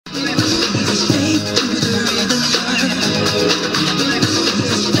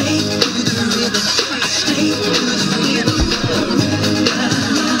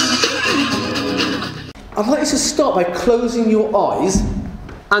start by closing your eyes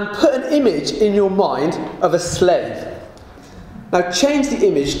and put an image in your mind of a slave. Now change the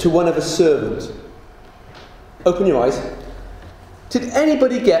image to one of a servant. Open your eyes. Did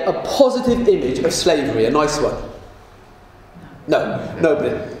anybody get a positive image of slavery, a nice one? No,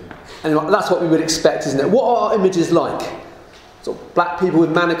 nobody. And that's what we would expect, isn't it? What are our images like? Sort of black people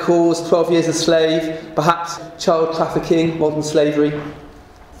with manacles, 12 years a slave, perhaps child trafficking, modern slavery.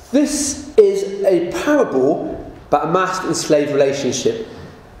 This is a parable about a master and slave relationship.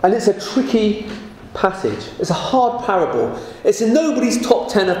 And it's a tricky passage. It's a hard parable. It's in nobody's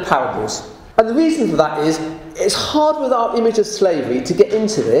top 10 of parables. And the reason for that is, it's hard with our image of slavery to get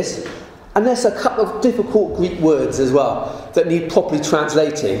into this, and there's a couple of difficult Greek words as well that need properly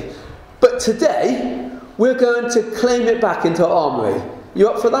translating. But today, we're going to claim it back into our armoury. You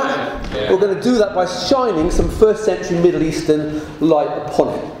up for that? Yeah. We're going to do that by shining some first century Middle Eastern light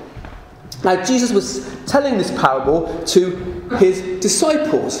upon it. Now, Jesus was telling this parable to his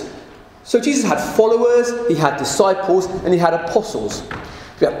disciples. So Jesus had followers, he had disciples, and he had apostles.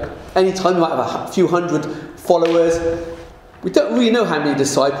 Yeah. Any time you might have a few hundred followers. We don't really know how many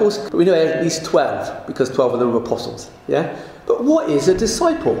disciples, but we know at least 12, because 12 of them were apostles. Yeah? But what is a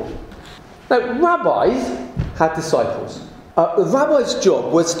disciple? Now, rabbis had disciples. The rabbi's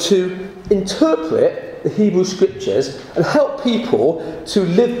job was to interpret the Hebrew scriptures and help people to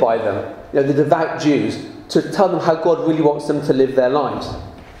live by them. You know, the devout Jews, to tell them how God really wants them to live their lives.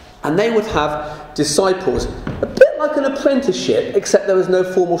 And they would have disciples, a bit like an apprenticeship, except there was no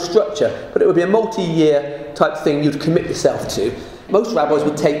formal structure, but it would be a multi-year type thing you'd commit yourself to. Most rabbis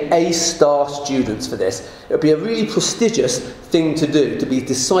would take A-star students for this. It would be a really prestigious thing to do, to be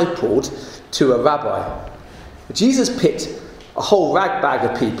discipled to a rabbi. Jesus picked a whole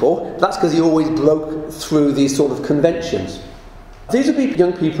ragbag of people. That's because he always broke through these sort of conventions. These would be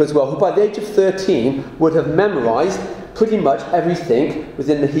young people as well, who by the age of 13 would have memorised pretty much everything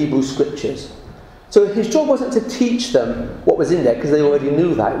within the Hebrew scriptures. So his job wasn't to teach them what was in there, because they already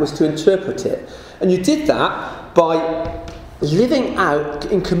knew that. It was to interpret it. And you did that by living out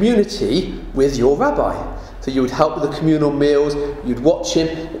in community with your rabbi. So you would help with the communal meals, you'd watch him,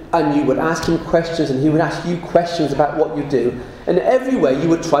 and you would ask him questions, and he would ask you questions about what you do. And in every way you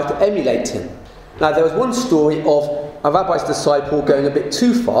would try to emulate him. Now, there was one story of a rabbi's disciple going a bit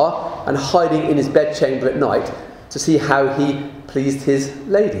too far and hiding in his bedchamber at night to see how he pleased his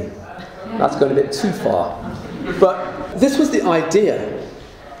lady. That's going a bit too far. But this was the idea.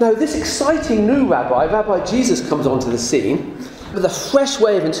 Now, this exciting new Rabbi Jesus, comes onto the scene with a fresh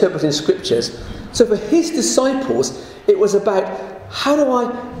way of interpreting scriptures. So for his disciples, it was about, how do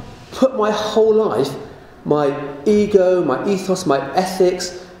I put my whole life, my ego, my ethos, my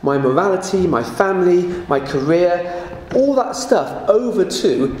ethics, my morality, my family, my career, all that stuff over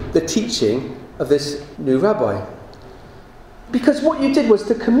to the teaching of this new rabbi. Because what you did was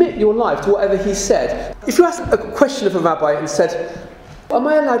to commit your life to whatever he said. If you asked a question of a rabbi and said, am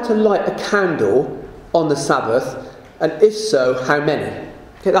I allowed to light a candle on the Sabbath? And if so, how many?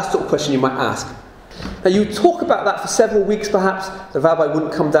 Okay, that's the sort of question you might ask. Now, you talk about that for several weeks perhaps. The rabbi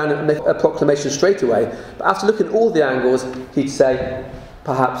wouldn't come down and make a proclamation straight away. But after looking at all the angles, he'd say,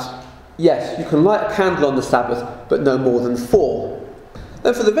 perhaps, yes, you can light a candle on the Sabbath, but no more than 4.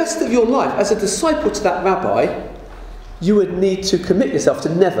 Then for the rest of your life, as a disciple to that rabbi, you would need to commit yourself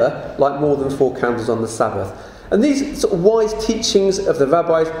to never light more than 4 candles on the Sabbath. And these sort of wise teachings of the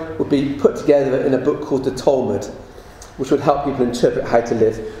rabbis would be put together in a book called the Talmud, which would help people interpret how to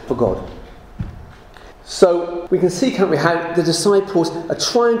live for God. So we can see, can't we, how the disciples are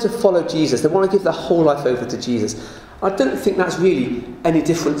trying to follow Jesus. They want to give their whole life over to Jesus. I don't think that's really any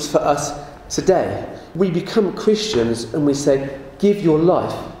difference for us today. We become Christians and we say, give your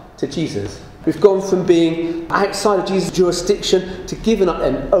life to Jesus. We've gone from being outside of Jesus' jurisdiction to giving up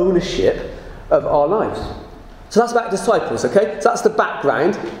an ownership of our lives. So that's about disciples, okay? So that's the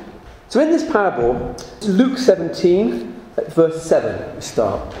background. So in this parable, Luke 17, verse 7, we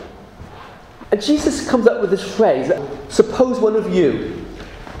start. And Jesus comes up with this phrase, suppose one of you.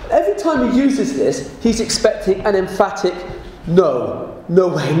 Every time he uses this, he's expecting an emphatic, no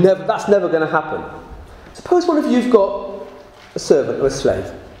way, never, that's never going to happen. Suppose one of you've got a servant or a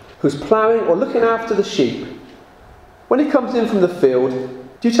slave who's ploughing or looking after the sheep. When he comes in from the field,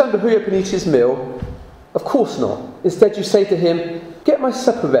 do you tell him to hurry up and eat his meal? Of course not. Instead you say to him, get my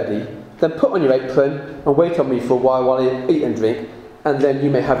supper ready, then put on your apron and wait on me for a while I eat and drink, and then you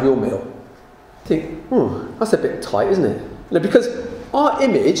may have your meal. Think, that's a bit tight, isn't it? No, because our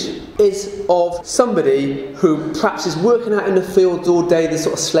image is of somebody who perhaps is working out in the fields all day, this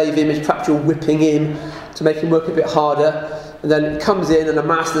sort of slave image. Perhaps you're whipping him to make him work a bit harder. and then he comes in and the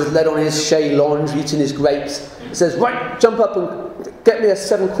master's led on his chaise lounge, eating his grapes. He says, right, jump up and get me a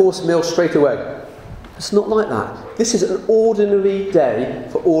 7-course meal straight away. It's not like that. This is an ordinary day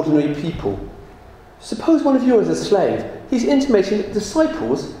for ordinary people. Suppose one of you is a slave. He's intimating that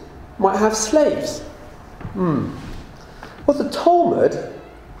disciples might have slaves. Well, the Talmud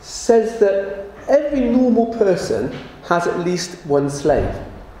says that every normal person has at least one slave.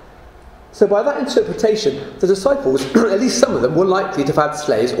 So by that interpretation, the disciples, at least some of them, were likely to have had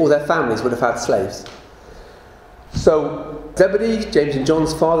slaves, or their families would have had slaves. So Zebedee, James and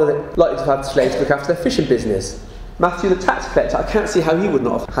John's father, they're likely to have had slaves to look after their fishing business. Matthew the tax collector, I can't see how he would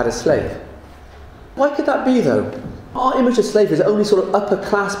not have had a slave. Why could that be though? Our image of slavery is only sort of upper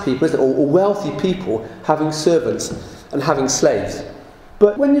class people, isn't it? Or wealthy people having servants and having slaves.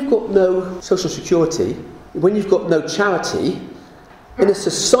 But when you've got no social security, when you've got no charity, in a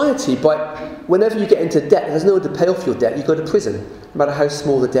society, whenever you get into debt, there's no one to pay off your debt, you go to prison, no matter how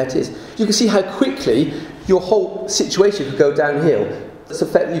small the debt is. You can see how quickly your whole situation could go downhill. It's the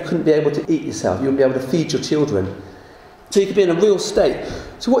fact that you couldn't be able to eat yourself, you wouldn't be able to feed your children. So you could be in a real state.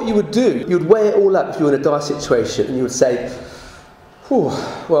 So what you would do, you would weigh it all up if you were in a dire situation, and you would say,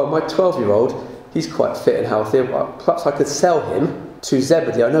 well, my 12-year-old, he's quite fit and healthy, perhaps I could sell him to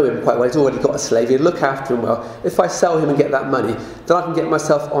Zebedee. I know him quite well, he's already got a slave, he'd look after him well. If I sell him and get that money, then I can get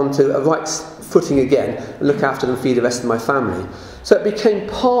myself onto a right footing again and look after them and feed the rest of my family. So it became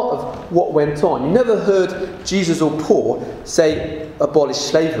part of what went on. You never heard Jesus or Paul say abolish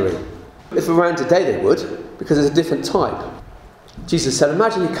slavery. If around today they would, because it's a different type. Jesus said,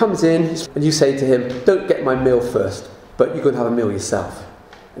 imagine he comes in and you say to him, don't get my meal first, but you're going to have a meal yourself.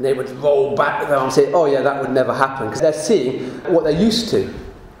 And they would roll back their arms and say, oh yeah, that would never happen, because they're seeing what they're used to.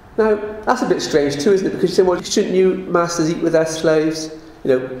 Now, that's a bit strange too, isn't it? Because you say, well, shouldn't you masters eat with their slaves?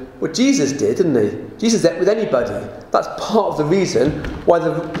 You know, well, Jesus did, didn't he? Jesus ate with anybody. That's part of the reason why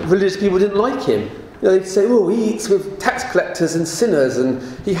the religious people didn't like him. You know, they'd say, oh, he eats with tax collectors and sinners, and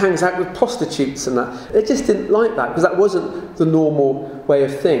he hangs out with prostitutes and that. They just didn't like that, because that wasn't the normal way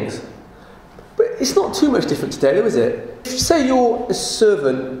of things. But it's not too much different today, though, is it? If, say you're a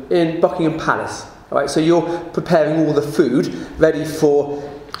servant in Buckingham Palace, right? So you're preparing all the food ready for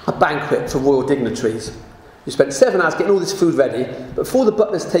a banquet for royal dignitaries. You spent 7 hours getting all this food ready, but before the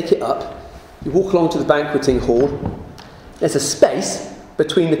butlers take it up, you walk along to the banqueting hall. There's a space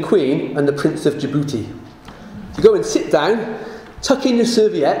between the Queen and the Prince of Djibouti. You go and sit down, tuck in your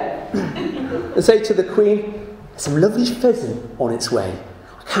serviette, and say to the Queen, some lovely pheasant on its way.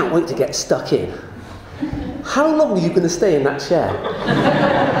 I can't wait to get stuck in. How long are you going to stay in that chair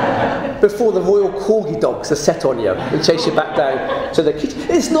before the royal corgi dogs are set on you and chase you back down to the kitchen?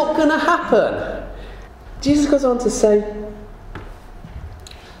 It's not going to happen. Jesus goes on to say,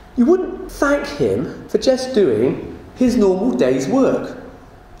 you wouldn't thank him for just doing his normal day's work.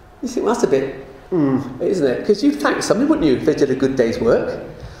 You think, well, that's a bit, isn't it? Because you'd thank somebody, wouldn't you, if they did a good day's work?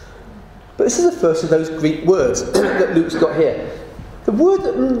 But this is the first of those Greek words that Luke's got here. The word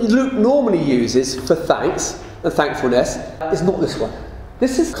that Luke normally uses for thanks and thankfulness is not this one.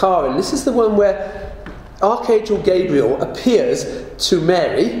 This is Karen. This is the one where Archangel Gabriel appears to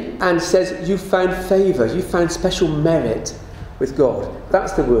Mary and says, you found favour, you found special merit with God.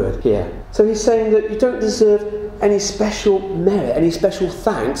 That's the word here. So he's saying that you don't deserve any special merit, any special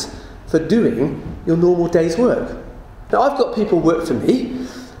thanks for doing your normal day's work. Now, I've got people work for me,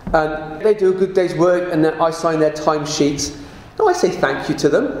 and they do a good day's work, and then I sign their timesheets. Now, I say thank you to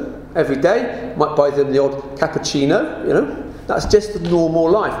them every day. Might buy them the odd cappuccino, you know. That's just the normal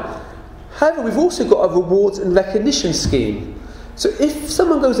life. However, we've also got a rewards and recognition scheme. So if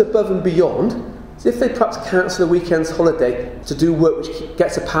someone goes above and beyond, so if they perhaps cancel a weekend's holiday to do work which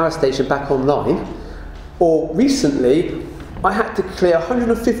gets a power station back online, or recently I had to clear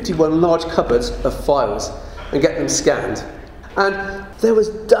 151 large cupboards of files and get them scanned. And there was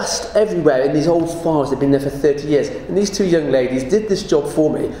dust everywhere in these old files that had been there for 30 years. And these two young ladies did this job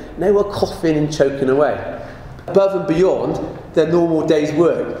for me, and they were coughing and choking away, above and beyond their normal day's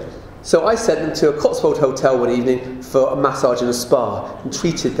work. So I sent them to a Cotswold hotel one evening for a massage and a spa, and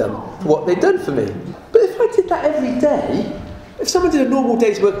treated them for what they'd done for me. But if I did that every day, if someone did a normal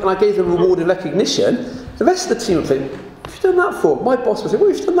day's work and I gave them reward and recognition, the rest of the team would think, what have you done that for? My boss would say, what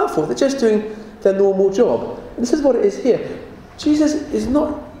have you done that for? They're just doing their normal job. And this is what it is here. Jesus is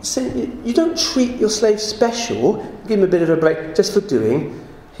not saying, you don't treat your slave special, give him a bit of a break just for doing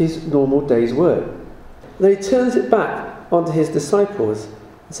his normal day's work. And then he turns it back onto his disciples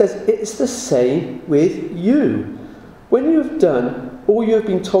and says, it's the same with you. When you have done all you have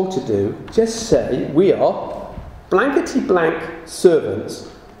been told to do, just say, we are blankety blank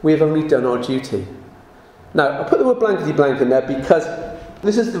servants, we have only done our duty. Now, I put the word blankety blank in there because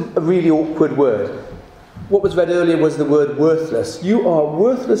this is a really awkward word. What was read earlier was the word worthless. You are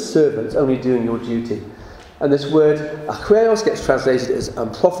worthless servants only doing your duty. And this word, akrios, gets translated as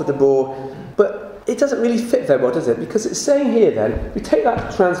unprofitable, but it doesn't really fit very well, does it? Because it's saying here then, we take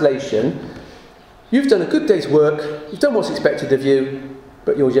that translation, you've done a good day's work, you've done what's expected of you,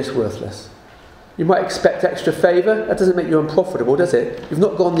 but you're just worthless. You might expect extra favour, that doesn't make you unprofitable, does it? You've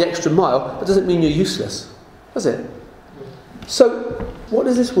not gone the extra mile, that doesn't mean you're useless, does it? So, what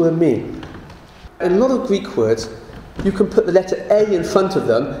does this word mean? In a lot of Greek words, you can put the letter A in front of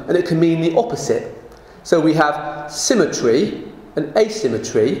them, and it can mean the opposite. So we have symmetry and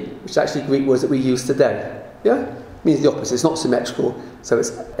asymmetry, which are actually Greek words that we use today. Yeah? It means the opposite. It's not symmetrical, so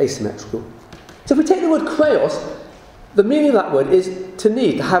it's asymmetrical. So if we take the word krios, the meaning of that word is to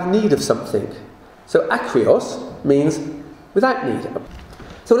need, to have need of something. So akrios means without need.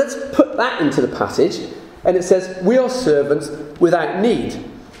 So let's put that into the passage, and it says, we are servants without need.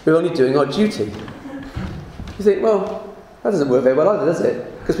 We're only doing our duty. You think, well, that doesn't work very well either, does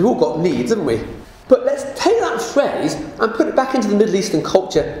it? Because we've all got needs, haven't we? But let's take that phrase and put it back into the Middle Eastern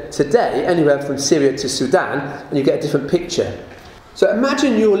culture today, anywhere from Syria to Sudan, and you get a different picture. So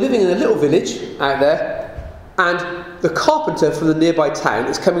imagine you're living in a little village out there, and the carpenter from the nearby town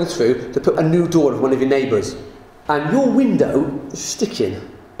is coming through to put a new door in one of your neighbours. And your window is sticking.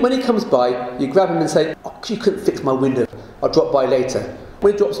 When he comes by, you grab him and say, oh, you couldn't fix my window, I'll drop by later.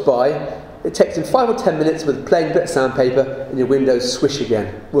 When he drops by, it takes him 5 or 10 minutes with a plain bit of sandpaper, and your windows swish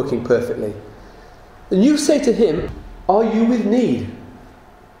again, working perfectly. And you say to him, are you with need?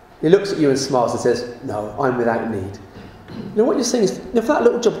 He looks at you and smiles and says, no, I'm without need. You know what you're saying is, for that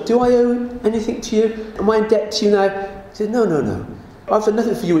little job, do I owe anything to you? Am I in debt to you now? He says, no. I've done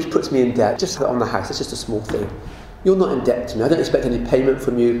nothing for you which puts me in debt, just on the house, it's just a small thing. You're not in debt to me, I don't expect any payment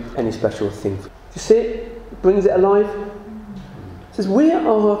from you, any special thing. Do you see it? It brings it alive. It says, we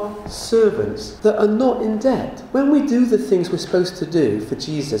are servants that are not in debt. When we do the things we're supposed to do for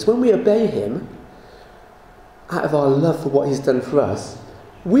Jesus, when we obey him, out of our love for what he's done for us,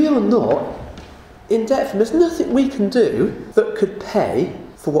 we are not in debt for him. There's nothing we can do that could pay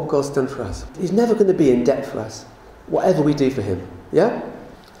for what God's done for us. He's never going to be in debt for us, whatever we do for him. Yeah?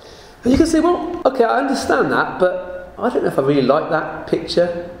 And you can say, well, okay, I understand that, but I don't know if I really like that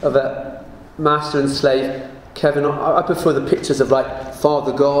picture of a master and slave. Kevin, I prefer the pictures of like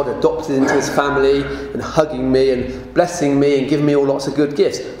Father God adopted into his family and hugging me and blessing me and giving me all lots of good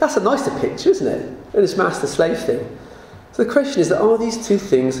gifts. That's a nicer picture, isn't it? And this master-slave thing. So the question is that are these two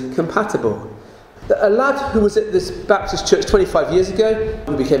things compatible? A lad who was at this Baptist church 25 years ago,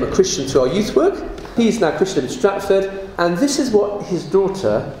 who became a Christian through our youth work, he's now Christian in Stratford, and this is what his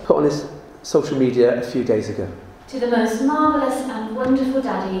daughter put on his social media a few days ago. To the most marvellous and wonderful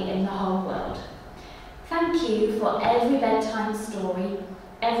daddy in the whole world. Thank you for every bedtime story,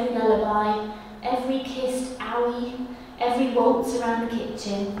 every lullaby, every kissed owie, every waltz around the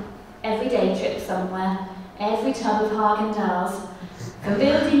kitchen, every day trip somewhere, every tub of Haagen-Dazs, for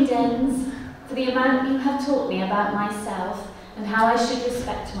building dens, for the amount you have taught me about myself and how I should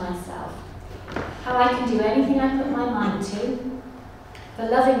respect myself, how I can do anything I put my mind to, for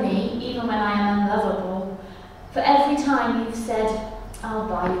loving me even when I am unlovable, for every time you've said, I'll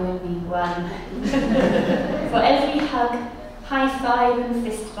buy you a new one, for every hug, high five and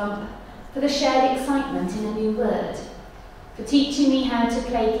fist bump, for the shared excitement in a new word, for teaching me how to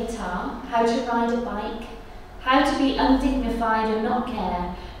play guitar, how to ride a bike, how to be undignified and not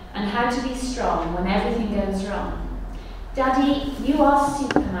care, and how to be strong when everything goes wrong. Daddy, you are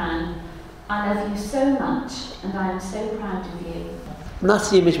Superman. I love you so much, and I am so proud of you. And that's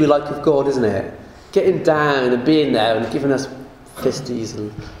the image we like of God, isn't it? Getting down and being there and giving us fisties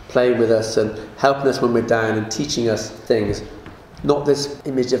and playing with us and helping us when we're down and teaching us things. Not this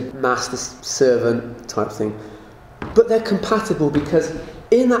image of master servant type thing. But they're compatible because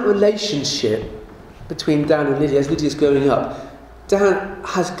in that relationship between Dan and Lydia, as Lydia's growing up, Dan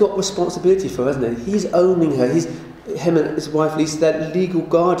has got responsibility for her, hasn't he? He's owning her. Him and his wife Lisa, they're legal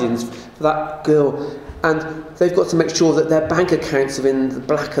guardians for that girl. And they've got to make sure that their bank accounts are in the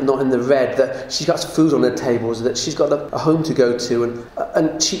black and not in the red, that she's got food on her tables, that she's got a home to go to,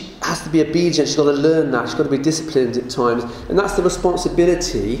 and she has to be obedient, she's got to learn that, she's got to be disciplined at times. And that's the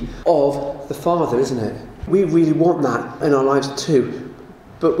responsibility of the father, isn't it? We really want that in our lives too.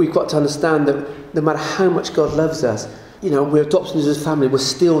 But we've got to understand that no matter how much God loves us, we're adopted into his family, we're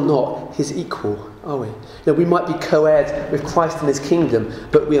still not his equal, are we? We might be co-heirs with Christ in his kingdom,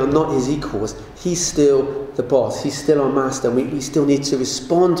 but we are not his equals. He's still the boss, he's still our master, and we still need to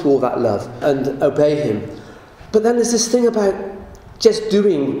respond to all that love and obey him. But then there's this thing about just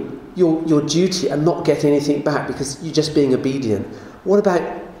doing your duty and not getting anything back because you're just being obedient? What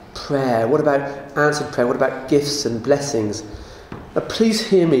about prayer? What about answered prayer? What about gifts and blessings? Now, please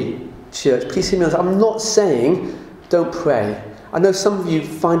hear me, church. Please hear me. I'm not saying don't pray. I know some of you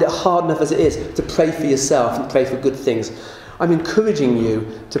find it hard enough as it is to pray for yourself and pray for good things. I'm encouraging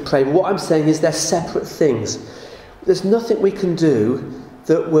you to pray. But what I'm saying is they're separate things. There's nothing we can do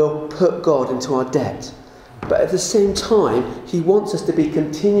that will put God into our debt. But at the same time, he wants us to be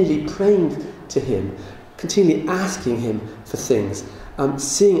continually praying to him, continually asking him for things,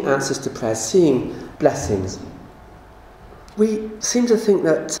 seeing answers to prayer, seeing blessings. We seem to think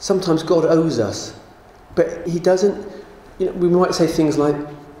that sometimes God owes us, but he doesn't. We might say things like,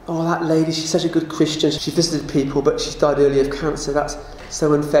 oh, that lady, she's such a good Christian, she visited people, but she's died early of cancer, that's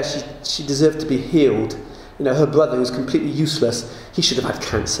so unfair, she deserved to be healed. Her brother, who was completely useless, he should have had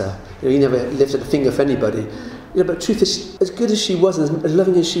cancer. He never lifted a finger for anybody. But the truth is, as good as she was, and as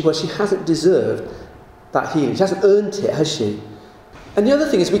loving as she was, she hasn't deserved that healing. She hasn't earned it, has she? And the other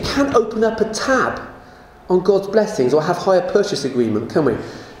thing is, we can't open up a tab on God's blessings or have hire purchase agreement, can we?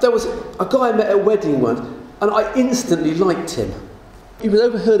 There was a guy I met at a wedding once, and I instantly liked him. He was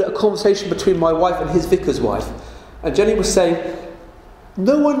overheard at a conversation between my wife and his vicar's wife. And Jenny was saying,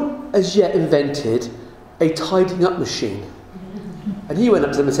 no one has yet invented a tidying up machine. And he went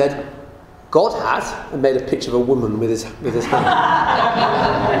up to them and said, God has, and made a picture of a woman with his hand.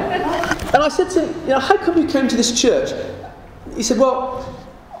 And I said to him, how come you came to this church? He said, well,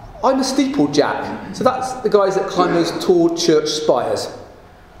 I'm a steeplejack. So that's the guys that climb those tall church spires.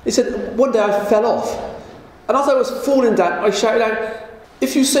 He said, one day I fell off. And as I was falling down, I shouted out,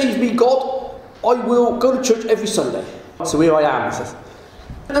 if you save me, God, I will go to church every Sunday. So here I am, he says.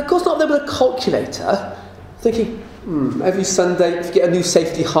 And of course, not there with a calculator, thinking, every Sunday, if you get a new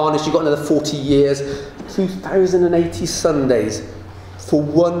safety harness, you've got another 40 years, 2,080 Sundays for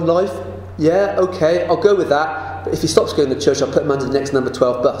one life. Yeah, okay, I'll go with that. But if he stops going to church, I'll put him under the next number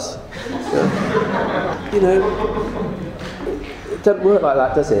 12 bus. It doesn't work like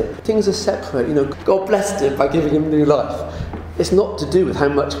that, does it? Things are separate. God blessed him by giving him new life. It's not to do with how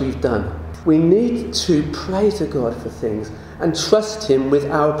much we've done. We need to pray to God for things and trust him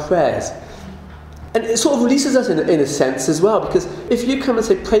with our prayers. And it sort of releases us in a sense as well, because if you come and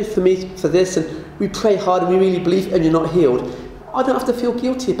say, pray for me for this, and we pray hard and we really believe and you're not healed, I don't have to feel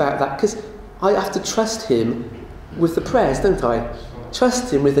guilty about that, because I have to trust him with the prayers, don't I?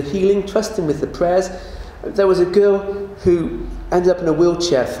 Trust him with the healing, trust him with the prayers. There was a girl who ended up in a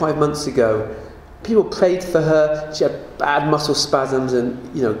wheelchair 5 months ago. People prayed for her. She had bad muscle spasms and,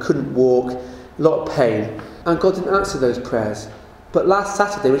 couldn't walk, a lot of pain. And God didn't answer those prayers. But last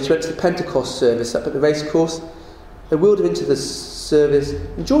Saturday, when she went to the Pentecost service up at the racecourse, they wheeled her into the service.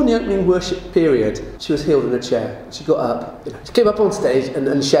 And during the opening worship period, she was healed in a chair. She got up. She came up on stage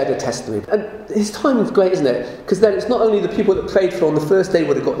and shared her testimony. And his timing is great, isn't it? Because then it's not only the people that prayed for on the first day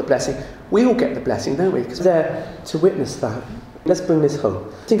would have got the blessing. We all get the blessing, don't we? Because we're there to witness that. Let's bring this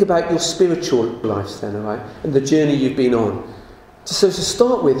home. Think about your spiritual life then, all right? And the journey you've been on. So to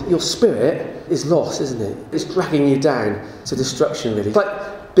start with, your spirit is lost, isn't it? It's dragging you down to destruction, really. It's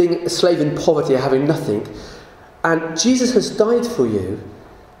like being a slave in poverty or having nothing. And Jesus has died for you.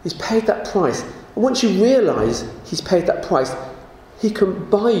 He's paid that price. And once you realise he's paid that price, he can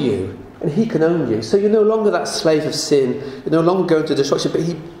buy you and he can own you. So you're no longer that slave of sin. You're no longer going to destruction, but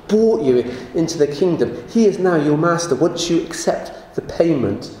he brought you into the kingdom. He is now your master once you accept the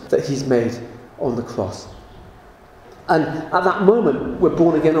payment that he's made on the cross. And at that moment, we're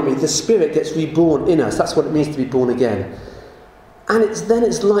born again, aren't we? The Spirit gets reborn in us. That's what it means to be born again. And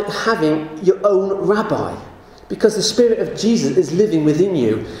it's like having your own rabbi. Because the Spirit of Jesus is living within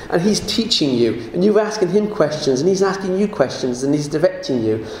you. And he's teaching you. And you're asking him questions. And he's asking you questions. And he's directing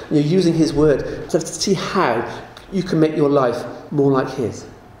you. And you're using his word to see how you can make your life more like his.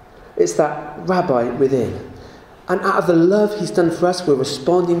 It's that rabbi within. And out of the love he's done for us, we're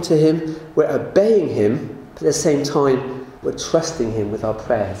responding to him. We're obeying him. But at the same time, we're trusting him with our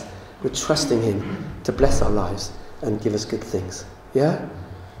prayers. We're trusting him to bless our lives and give us good things. Yeah?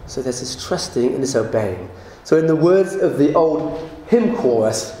 So there's this trusting and this obeying. So in the words of the old hymn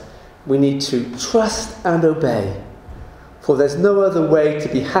chorus, we need to trust and obey. For there's no other way to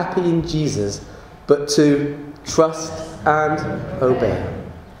be happy in Jesus but to trust and obey.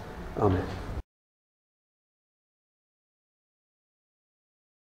 Amen.